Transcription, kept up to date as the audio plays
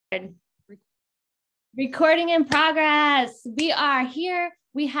Recording in progress. We are here.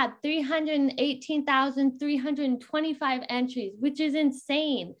 We had 318,325 entries, which is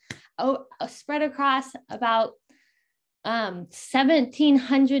insane. Oh, spread across about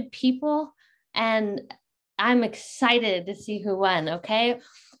 1,700 people. And I'm excited to see who won. Okay.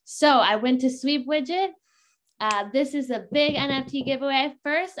 So I went to Sweepwidget. This is a big NFT giveaway.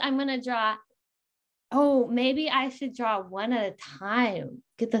 First, I'm going to draw. Oh, maybe I should draw one at a time.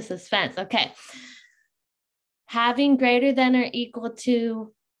 Get the suspense. Okay. Having greater than or equal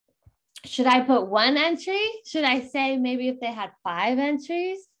to, should I put one entry? Should I say maybe if they had 5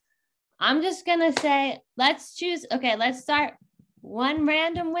 entries? I'm just going to say, let's choose. Okay, let's start one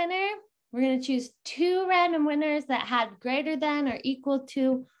random winner. We're going to choose 2 random winners that had greater than or equal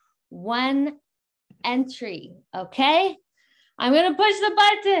to 1 entry. Okay, I'm going to push the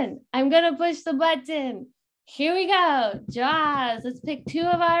button. I'm going to push the button. Here we go. Jaws. Let's pick 2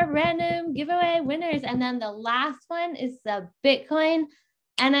 of our random giveaway winners. And then the last one is the Bitcoin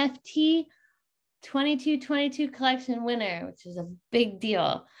NFT 2222 collection winner, which is a big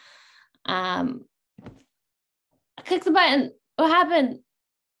deal. I clicked the button. What happened?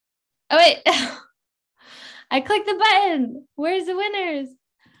 Oh, wait. I clicked the button. Where's the winners?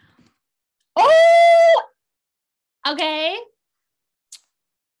 Oh, okay.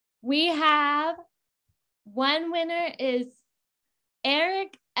 We have one winner is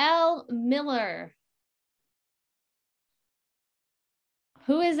Eric L. Miller.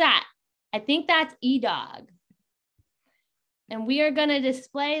 Who is that? I think that's eDog. And we are going to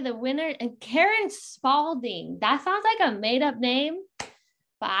display the winner. And Karen Spalding. That sounds like a made-up name,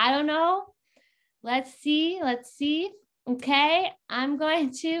 but I don't know. Let's see. Let's see. Okay. I'm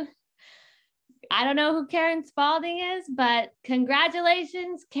going to... I don't know who Karen Spalding is, but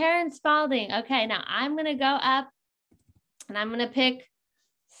congratulations, Karen Spalding. Okay, now I'm going to go up and I'm going to pick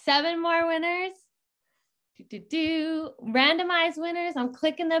 7 more winners. Randomize winners. I'm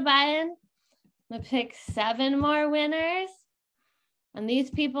clicking the button. I'm going to pick 7 more winners. And these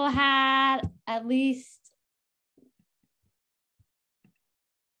people had at least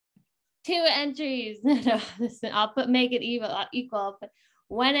 2 entries. No, listen, make it equal. But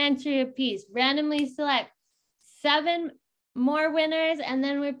 1 entry apiece. Randomly select 7 more winners, and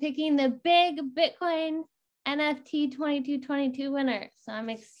then we're picking the big Bitcoin NFT 2222 winner. So I'm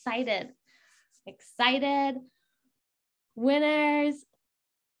excited. Excited. Winners.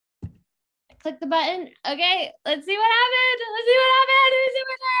 Click the button. Okay, let's see what happened. Let's see what happened. Who's the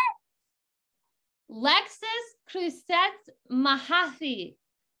winner? Lexus Crusette Mahathi.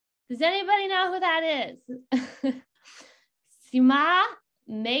 Does anybody know who that is? Sima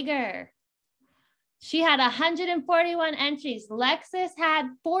Mager. She had 141 entries. Lexus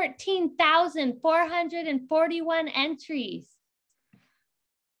had 14,441 entries.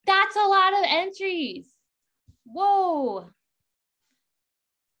 That's a lot of entries. Whoa.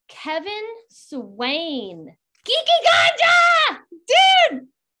 Kevin Swain. Kiki Ganja! Dude!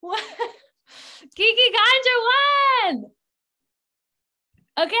 What? Kiki Ganja won!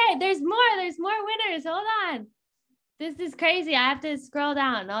 Okay, there's more winners. Hold on. This is crazy. I have to scroll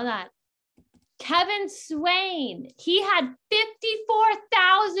down. Hold on. Kevin Swain. He had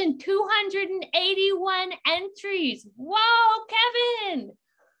 54,281 entries. Whoa, Kevin.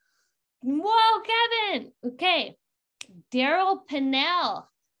 Whoa, Kevin. Okay. Daryl Pinnell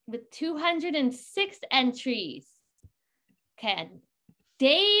with 206 entries. Okay.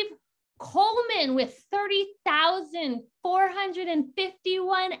 Dave Coleman with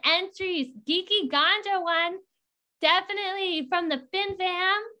 30,451 entries. Geeky Ganja won. Definitely from the Fin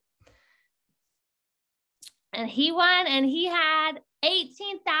fam. And he won, and he had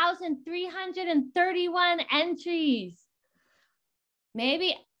 18,331 entries.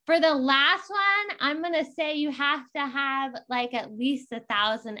 Maybe for the last one, I'm going to say you have to have like at least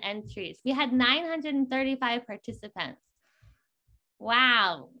 1,000 entries. We had 935 participants.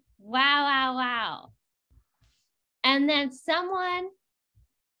 Wow. Wow, wow, wow. And then someone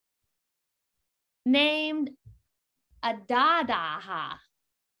named Adadaha.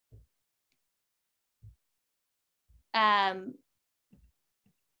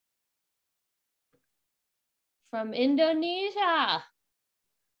 From Indonesia.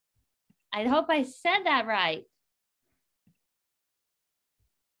 I hope I said that right.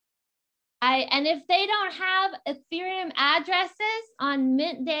 And if they don't have Ethereum addresses on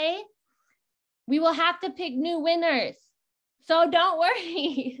Mint Day, we will have to pick new winners. So don't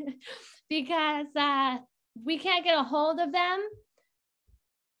worry because we can't get a hold of them.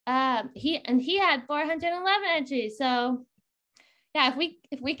 He had 411 entries. So yeah,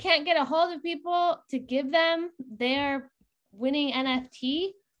 if we can't get a hold of people to give them their winning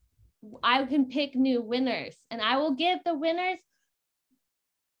NFT, I can pick new winners, and I will give the winners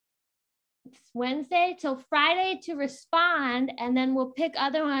Wednesday till Friday to respond, and then we'll pick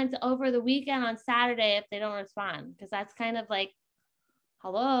other ones over the weekend on Saturday if they don't respond, because that's kind of like,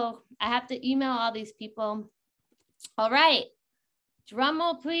 hello, I have to email all these people. All right, drum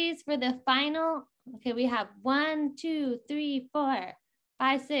roll please for the final. Okay, we have 1, 2, 3, 4,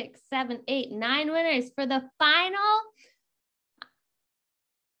 5, 6, 7, 8, 9 winners for the final.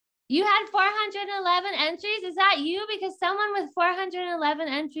 You had 411 entries. Is that you? Because someone with 411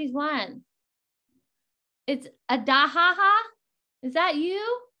 entries won. It's Adahaha. Is that you?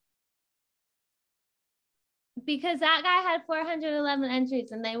 Because that guy had 411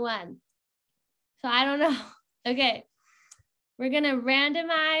 entries and they won. So I don't know. Okay. We're going to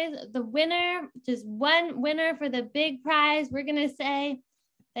randomize the winner, just one winner for the big prize. We're going to say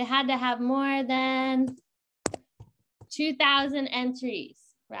they had to have more than 2,000 entries,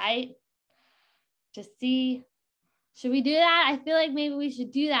 right? To see. Should we do that? I feel like maybe we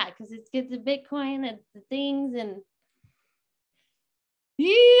should do that because it gets the Bitcoin and the things, and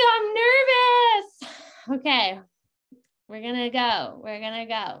yeah, I'm nervous. Okay, we're gonna go. We're gonna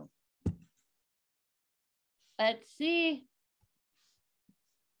go. Let's see.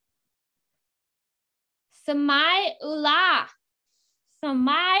 Samai Ula.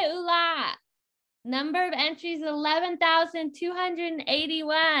 Samai Ula. Number of entries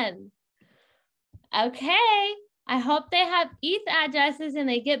 11,281. Okay. I hope they have ETH addresses and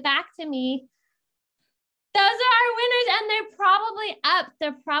they get back to me. Those are our winners, and they're probably up.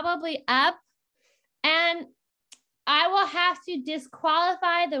 They're probably up. And I will have to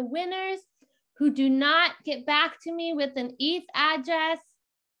disqualify the winners who do not get back to me with an ETH address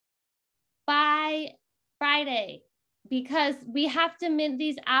by Friday, because we have to mint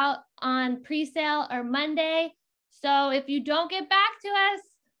these out on pre-sale or Monday. So if you don't get back to us,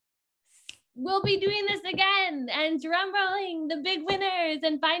 we'll be doing this again and drum rolling the big winners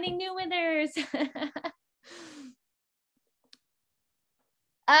and finding new winners.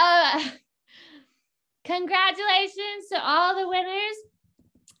 Congratulations to all the winners.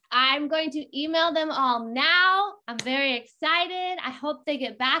 I'm going to email them all now. I'm very excited. I hope they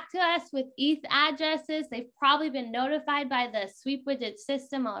get back to us with ETH addresses. They've probably been notified by the Sweepwidget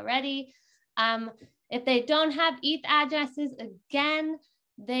system already. If they don't have ETH addresses, again,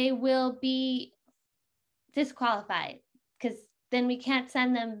 they will be disqualified because then we can't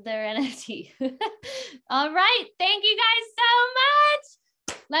send them their NFT. All right, thank you guys so much.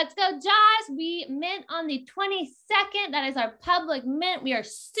 Let's go, Josh. We mint on the 22nd. That is our public mint. We are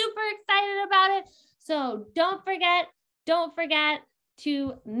super excited about it. So don't forget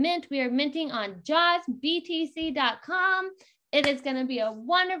to mint. We are minting on jawsbtc.com. It is going to be a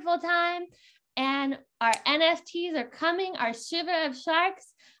wonderful time. And our NFTs are coming, our Shiver of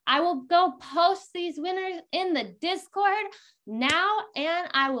Sharks. I will go post these winners in the Discord now, and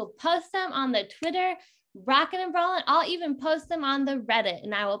I will post them on the Twitter, Rockin' and Rollin'. I'll even post them on the Reddit,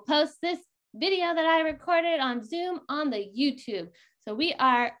 and I will post this video that I recorded on Zoom on the YouTube. So we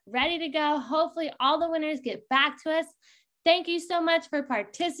are ready to go. Hopefully all the winners get back to us. Thank you so much for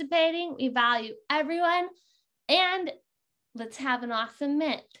participating. We value everyone, and let's have an awesome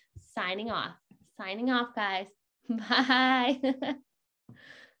mint. Signing off, guys. Bye.